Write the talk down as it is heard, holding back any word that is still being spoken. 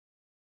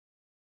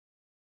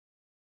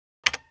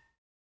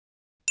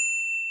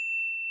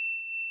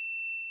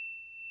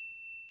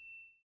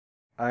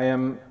I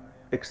am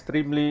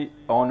extremely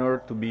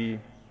honored to be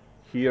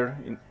here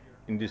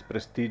in these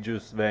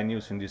prestigious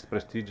venues, in this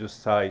prestigious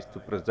site, to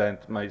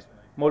present my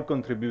small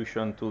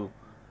contribution to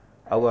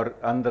our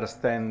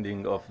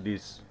understanding of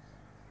this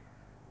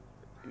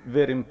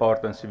very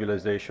important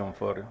civilization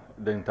for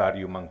the entire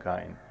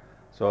humankind.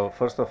 So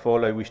first of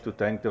all, I wish to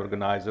thank the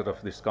organizer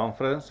of this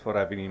conference for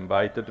having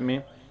invited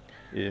me,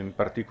 in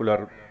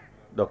particular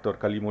Dr.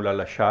 Kalimullah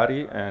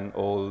Lashari and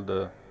all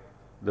the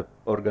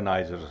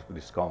organizers of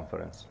this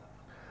conference.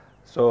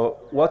 So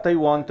what I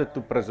wanted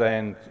to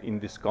present in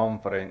this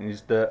conference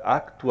is the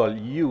actual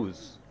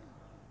use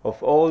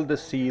of all the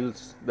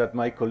seals that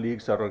my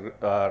colleagues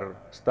are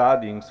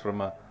studying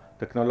from a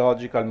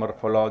technological,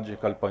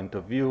 morphological point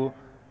of view,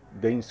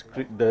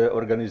 the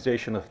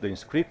organization of the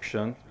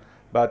inscription,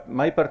 but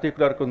my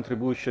particular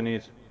contribution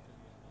is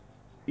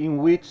in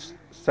which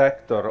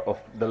sector of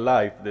the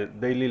life, the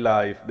daily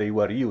life, they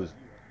were used,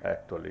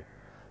 actually.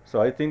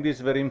 So I think it's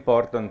very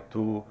important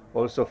to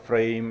also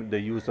frame the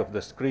use of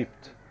the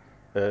script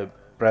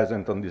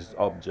present on these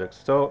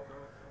objects. So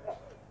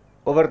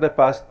over the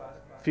past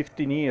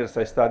 15 years,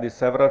 I studied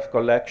several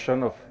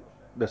collections of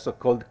the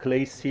so-called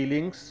clay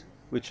sealings,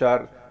 which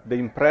are the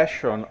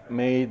impression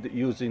made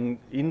using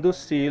Indus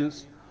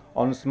seals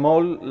on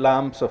small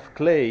lumps of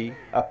clay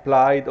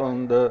applied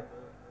on the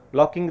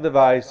locking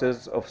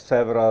devices of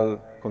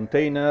several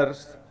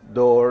containers,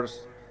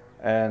 doors,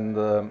 and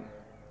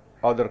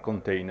other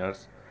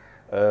containers.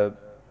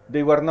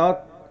 They were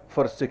not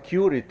for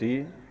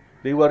security,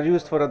 they were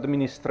used for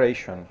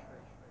administration,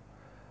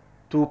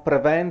 to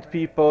prevent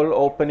people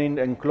opening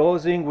and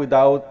closing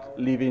without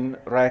leaving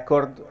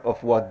record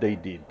of what they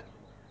did.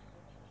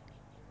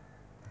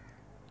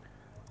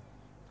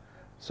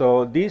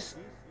 So this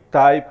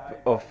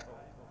type of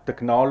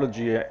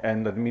technology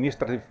and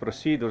administrative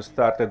procedures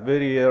started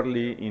very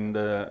early in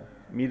the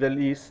Middle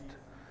East,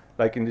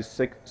 like in the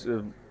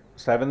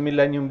 7th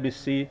millennium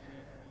BC,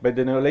 by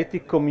the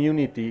Neolithic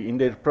community in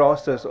their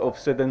process of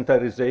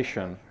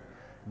sedentarization.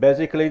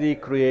 Basically, they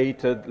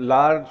created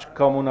large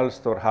communal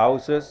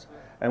storehouses,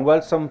 and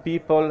while some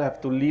people have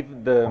to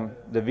leave the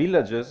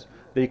villages,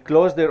 they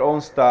close their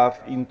own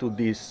stuff into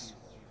these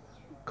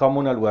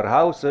communal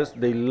warehouses,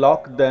 they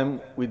lock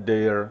them with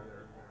their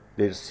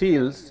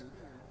seals,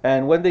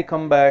 and when they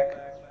come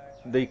back,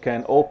 they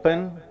can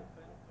open.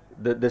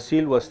 The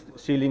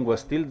sealing was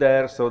still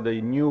there, so they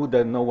knew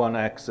that no one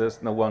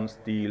accessed, no one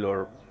steal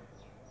or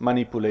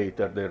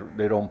manipulated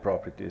their own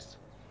properties.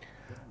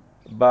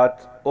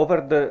 But over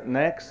the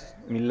next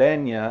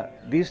millennia,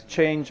 this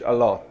changed a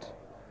lot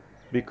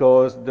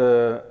because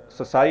the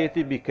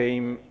society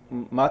became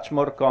much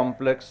more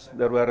complex.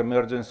 There were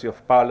emergence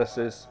of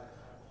palaces,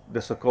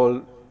 the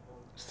so-called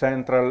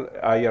central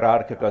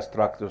hierarchical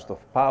structures of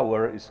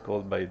power is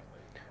called by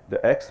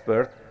the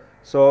expert.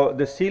 So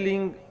the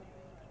sealing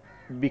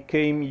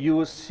became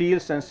used,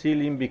 seals and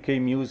sealing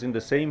became used in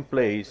the same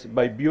place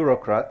by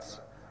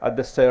bureaucrats at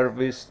the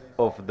service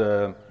of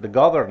the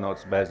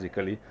governors,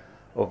 basically,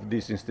 of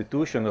this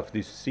institution, of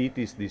these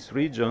cities, these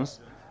regions,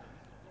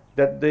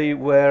 that they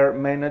were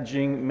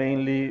managing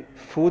mainly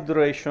food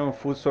ration,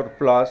 food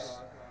surplus,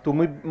 to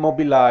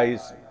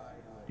mobilize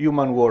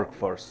human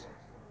workforce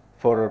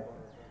for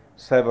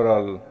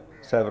several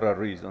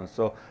reasons.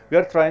 So we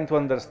are trying to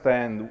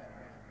understand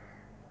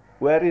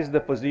where is the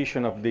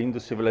position of the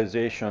Indus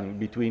civilization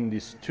between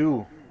these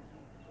two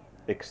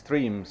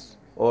extremes,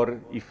 or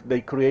if they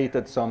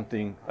created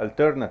something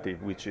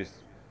alternative, which is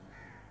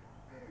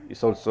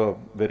also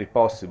very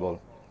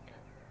possible.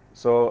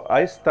 So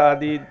I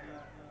studied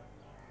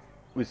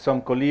with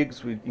some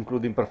colleagues,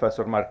 including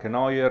Professor Mark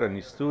Neuer and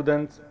his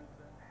students,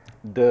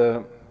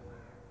 the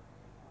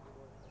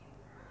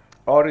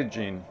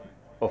origin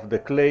of the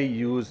clay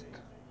used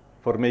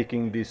for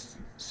making these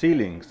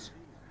sealings,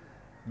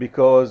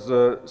 because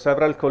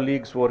several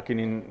colleagues working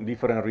in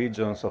different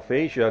regions of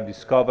Asia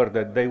discovered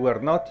that they were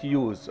not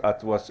used,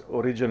 as was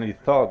originally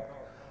thought,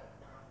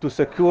 to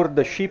secure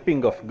the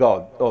shipping of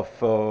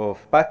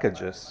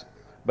packages,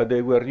 but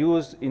they were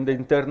used in the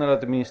internal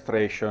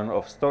administration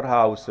of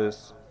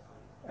storehouses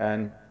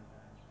and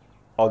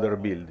other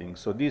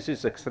buildings. So this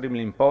is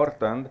extremely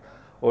important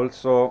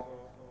also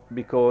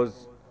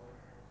because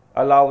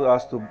allowed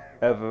us to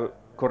have a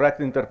correct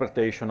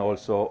interpretation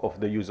also of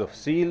the use of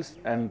seals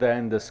and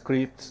then the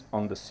scripts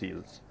on the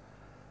seals.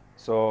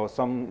 So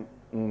some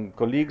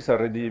colleagues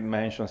already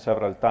mentioned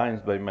several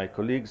times by my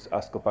colleagues,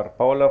 Asko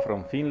Parpola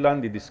from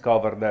Finland, he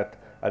discovered that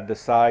at the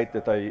site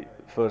that I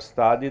first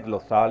studied,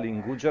 Lothal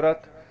in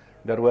Gujarat,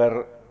 there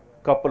were a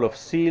couple of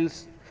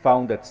seals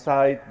found at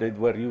site that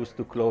were used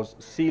to close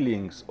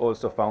ceilings,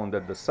 also found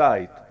at the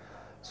site.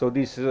 So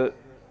this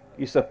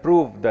is a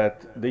proof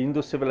that the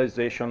Indus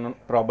civilization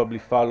probably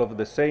followed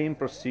the same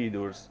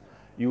procedures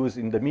used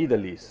in the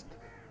Middle East.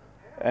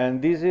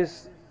 And this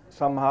is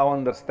somehow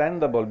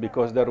understandable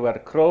because there were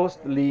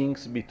crossed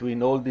links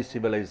between all these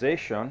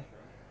civilizations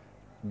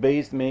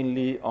based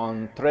mainly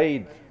on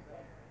trade.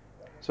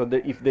 So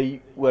that if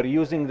they were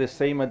using the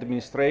same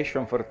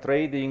administration for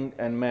trading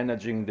and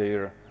managing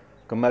their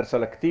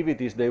commercial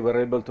activities, they were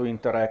able to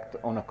interact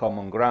on a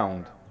common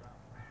ground.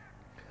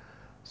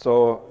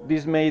 So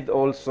this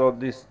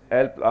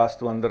helped us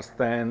to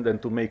understand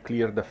and to make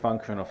clear the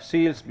function of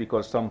seals,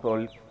 because some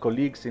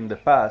colleagues in the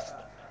past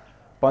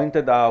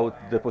pointed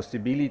out the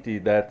possibility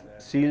that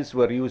seals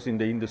were used in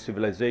the Indus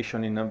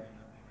civilization in a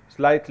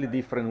slightly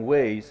different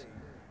ways,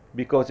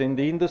 because in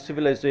the Indus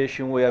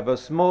civilization we have a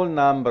small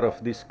number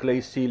of these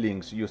clay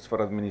ceilings used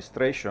for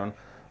administration,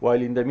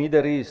 while in the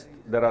Middle East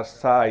there are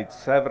sites,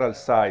 several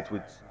sites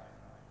with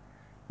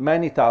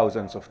many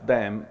thousands of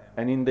them,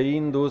 and in the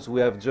Indus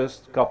we have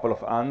just a couple of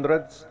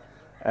hundreds,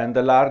 and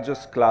the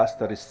largest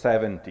cluster is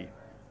 70.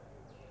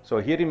 So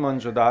here in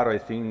Mohenjodaro, I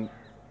think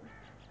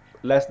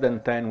less than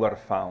 10 were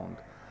found.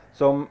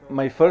 So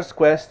my first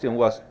question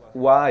was,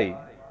 why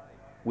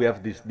we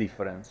have this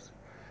difference?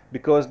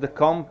 Because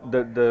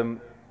the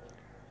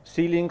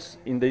ceilings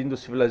in the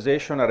Indus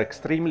civilization are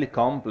extremely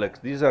complex.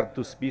 These are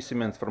two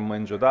specimens from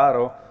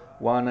Mohenjodaro.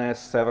 One has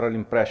several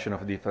impressions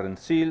of different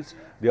seals.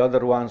 The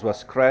other one was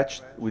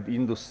scratched with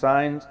Indus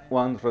signs.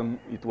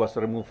 It was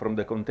removed from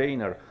the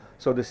container.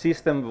 So the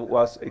system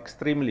was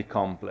extremely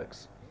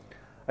complex.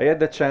 I had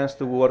the chance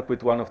to work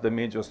with one of the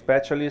major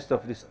specialists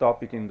of this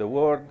topic in the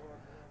world.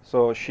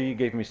 So she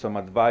gave me some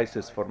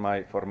advices for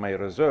my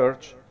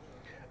research.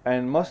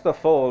 And most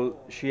of all,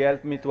 she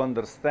helped me to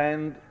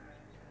understand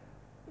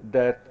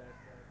that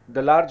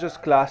the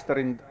largest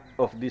cluster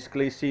of these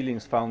clay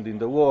ceilings found in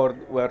the world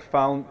were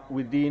found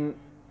within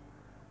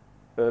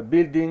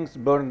buildings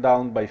burned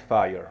down by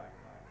fire.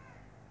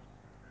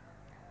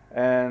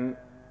 And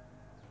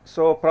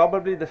so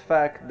probably the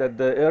fact that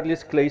the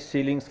earliest clay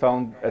ceilings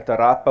found at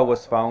Harappa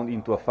was found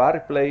into a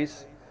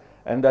fireplace,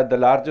 and that the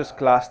largest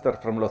cluster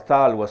from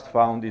Lothal was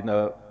found in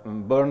a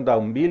burned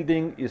down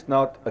building is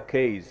not a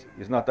case,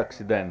 is not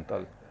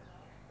accidental.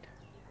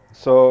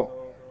 So,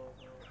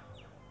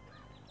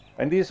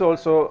 and this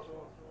also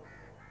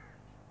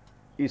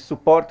is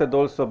supported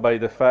also by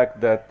the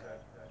fact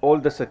that all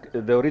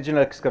the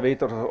original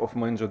excavators of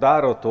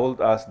Mohenjodaro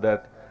told us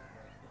that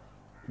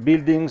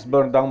buildings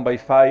burned down by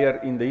fire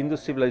in the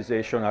Indus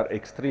civilization are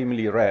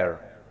extremely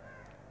rare.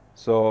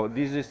 So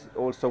this is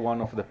also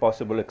one of the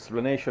possible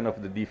explanations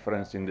of the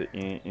difference in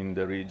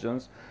the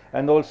regions,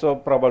 and also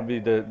probably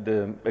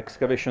the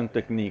excavation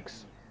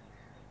techniques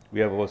we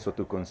have also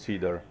to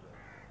consider.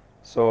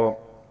 So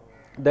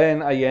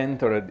then I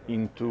entered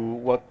into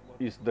what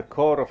is the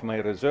core of my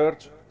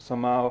research,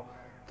 somehow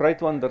try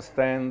to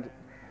understand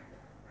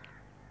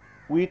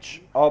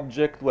which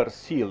objects were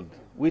sealed,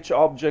 which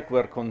objects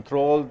were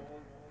controlled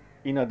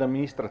in an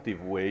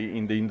administrative way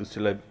in the Indus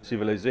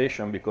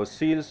civilization, because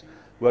seals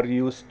were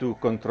used to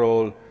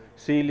control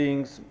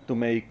ceilings, to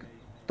make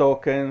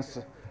tokens,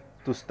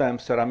 to stamp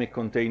ceramic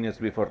containers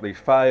before they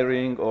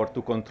firing, or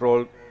to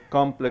control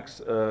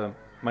complex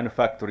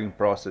manufacturing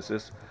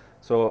processes.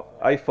 So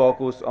I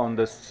focus on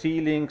the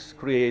ceilings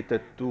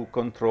created to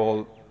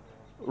control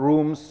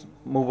rooms,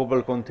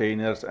 movable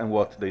containers, and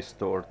what they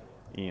stored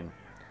in.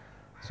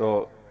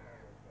 So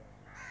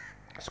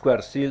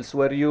square seals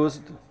were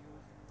used,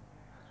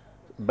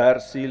 bare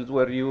seals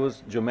were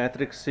used,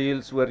 geometric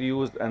seals were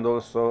used, and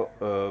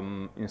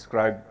also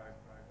inscribed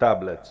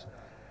tablets.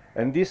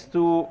 And these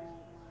two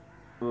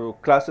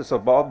classes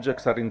of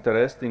objects are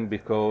interesting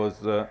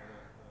because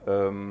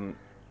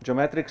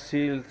geometric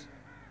seals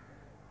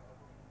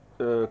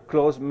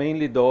close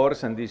mainly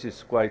doors, and this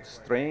is quite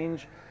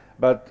strange,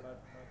 but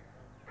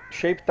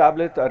shaped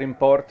tablets are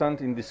important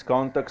in this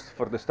context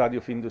for the study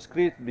of Indus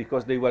script,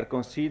 because they were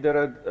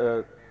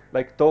considered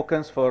like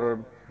tokens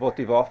for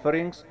votive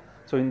offerings.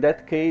 So in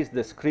that case,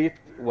 the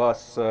script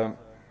was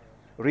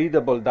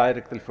readable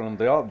directly from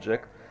the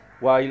object,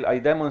 while I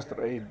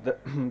demonstrate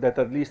that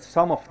at least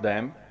some of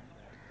them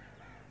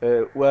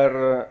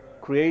were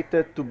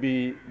created to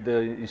be the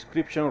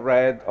inscription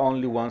read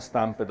only once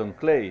stamped on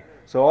clay.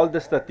 So all the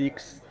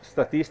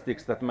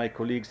statistics that my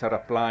colleagues are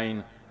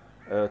applying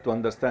to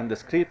understand the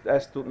script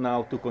has to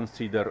now to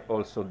consider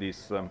also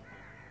this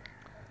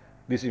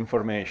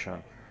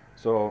information.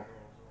 So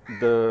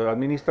the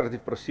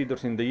administrative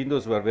procedures in the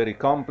Indus were very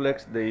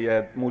complex. They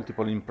had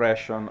multiple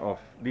impressions of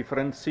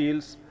different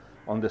seals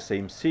on the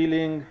same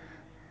sealing.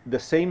 The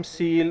same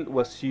seal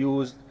was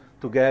used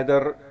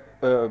together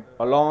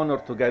alone or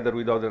together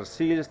with other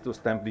seals to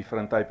stamp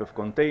different type of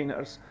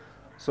containers.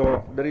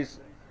 So there is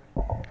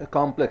a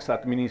complex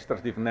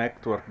administrative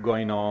network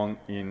going on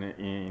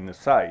in a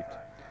site.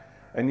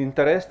 And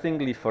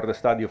interestingly, for the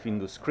study of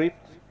Indus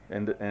script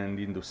and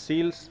Indus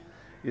seals,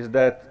 is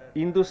that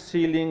Indus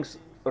sealings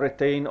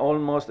retain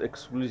almost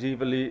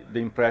exclusively the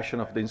impression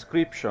of the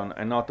inscription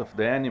and not of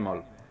the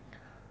animal.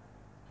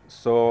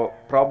 So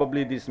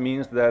probably this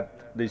means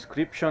that the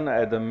inscription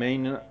had a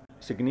main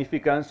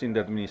significance in the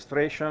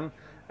administration,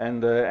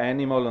 and the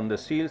animal on the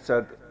seals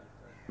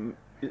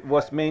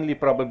was mainly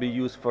probably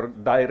used for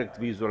direct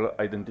visual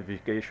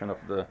identification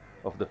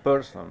of the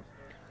person.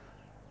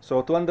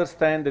 So to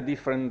understand the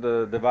different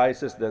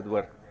devices that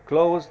were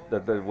closed,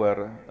 that they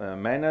were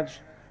managed,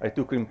 I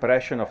took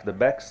impression of the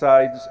back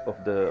sides of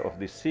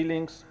the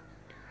ceilings,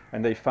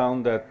 and I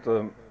found that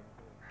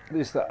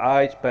this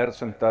high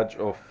percentage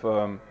of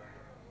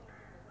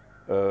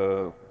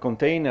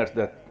containers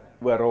that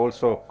were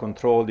also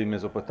controlled in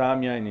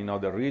Mesopotamia and in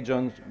other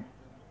regions,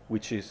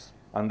 which is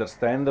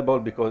understandable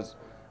because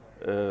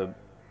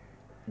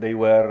they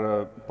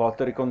were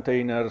pottery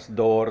containers,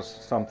 doors,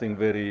 something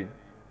very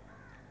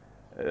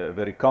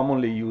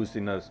commonly used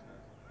in a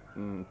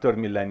third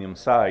millennium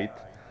site.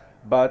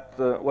 But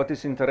what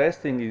is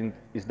interesting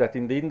is that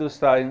in the Indus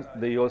site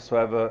they also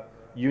have a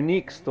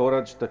unique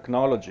storage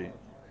technology.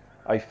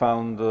 I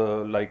found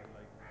like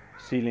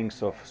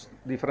ceilings of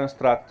different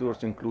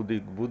structures,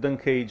 including wooden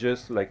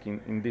cages, like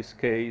in this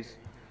case,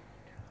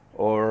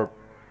 or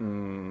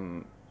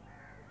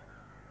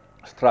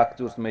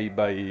structures made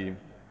by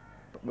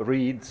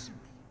reeds,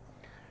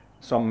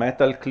 some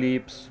metal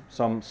clips,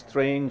 some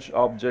strange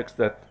objects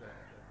that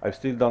I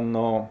still don't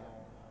know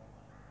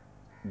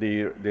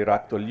their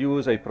actual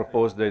use. I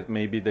propose that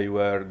maybe they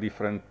were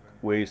different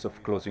ways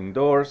of closing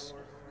doors,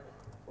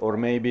 or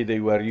maybe they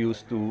were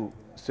used to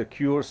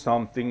secure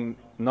something,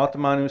 not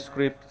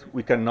manuscript,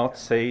 we cannot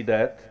say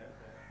that,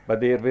 but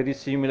they are very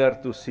similar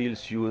to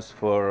seals used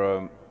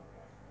for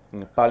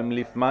palm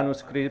leaf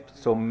manuscript,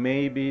 so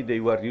maybe they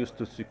were used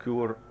to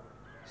secure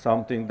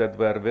something that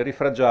were very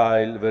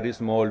fragile, very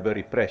small,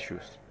 very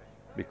precious,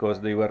 because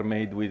they were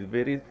made with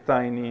very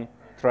tiny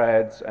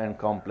threads and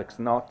complex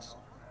knots.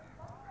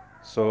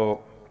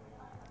 So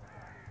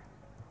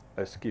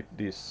I skip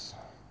these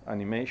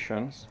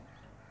animations.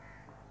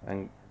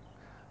 And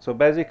so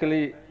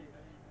basically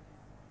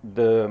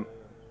the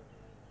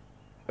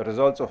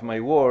results of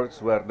my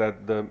works were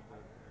that the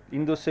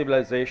Indus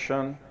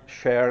civilization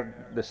shared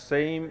the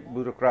same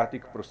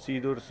bureaucratic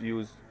procedures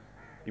used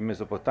in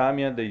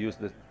Mesopotamia. They used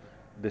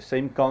the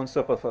same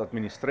concept of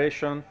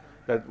administration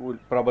that would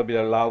probably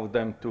allow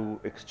them to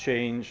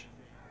exchange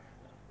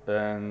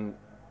and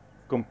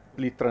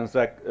complete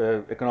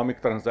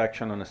economic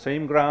transaction on the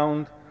same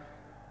ground.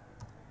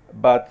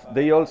 But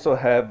they also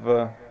have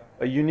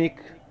a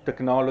unique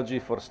technology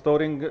for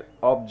storing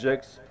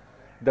objects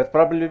that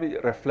probably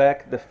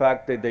reflect the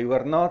fact that they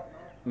were not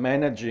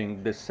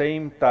managing the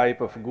same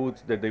type of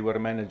goods that they were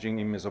managing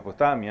in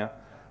Mesopotamia,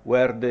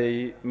 where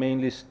they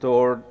mainly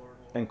stored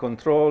and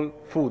controlled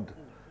food,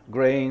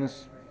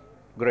 grains,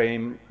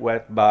 grain,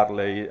 wet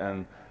barley,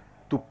 and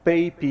to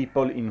pay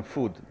people in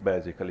food,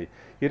 basically.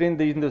 Here in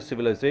the Indus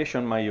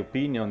civilization, my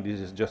opinion, this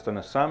is just an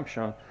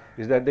assumption,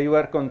 is that they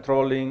were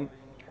controlling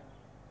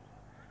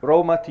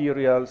raw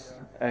materials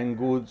and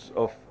goods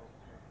of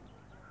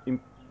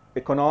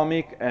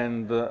economic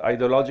and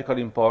ideological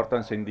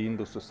importance in the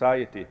Indus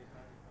society.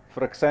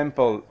 For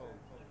example,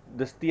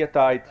 the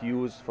steatite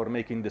used for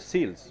making the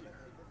seals.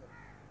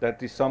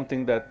 That is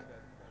something that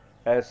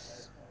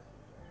has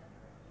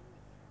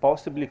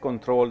possibly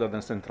controlled at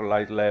a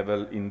centralized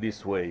level in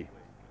this way.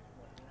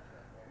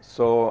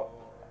 So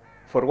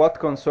for what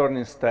concerns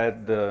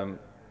instead the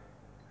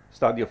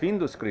study of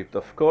Indus script,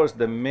 of course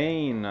the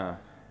main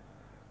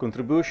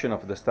contribution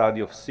of the study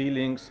of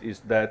sealings is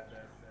that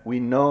we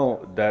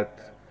know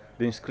that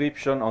the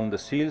inscription on the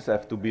seals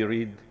have to be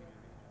read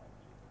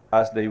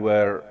as they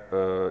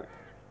were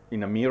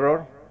in a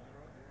mirror,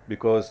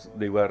 because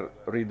they were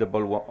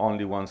readable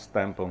only one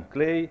stamp on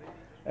clay,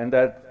 and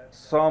that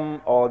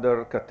some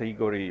other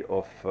category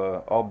of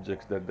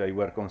objects that they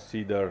were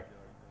considered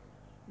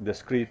the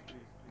script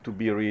to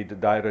be read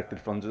directly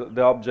from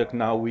the object.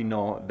 Now we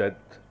know that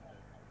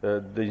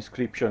the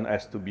inscription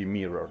has to be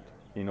mirrored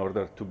in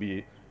order to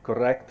be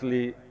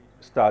correctly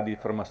studied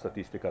from a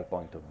statistical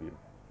point of view.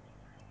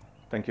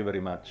 Thank you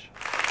very much.